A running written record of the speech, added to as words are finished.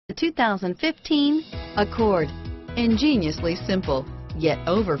The 2015 Accord. Ingeniously simple, yet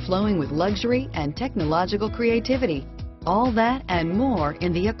overflowing with luxury and technological creativity. All that and more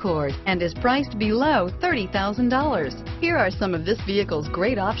in the Accord, and is priced below $30,000. Here are some of this vehicle's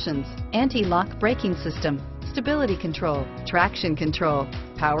great options: anti-lock braking system, stability control, traction control,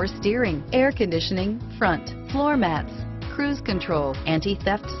 power steering, air conditioning, front, floor mats, cruise control,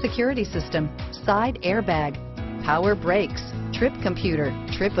 anti-theft security system, side airbag, power brakes, trip computer,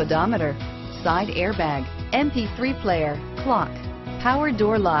 trip odometer, side airbag, MP3 player, clock, power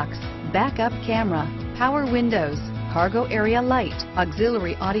door locks, backup camera, power windows, cargo area light,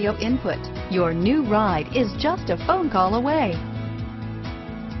 auxiliary audio input. Your new ride is just a phone call away.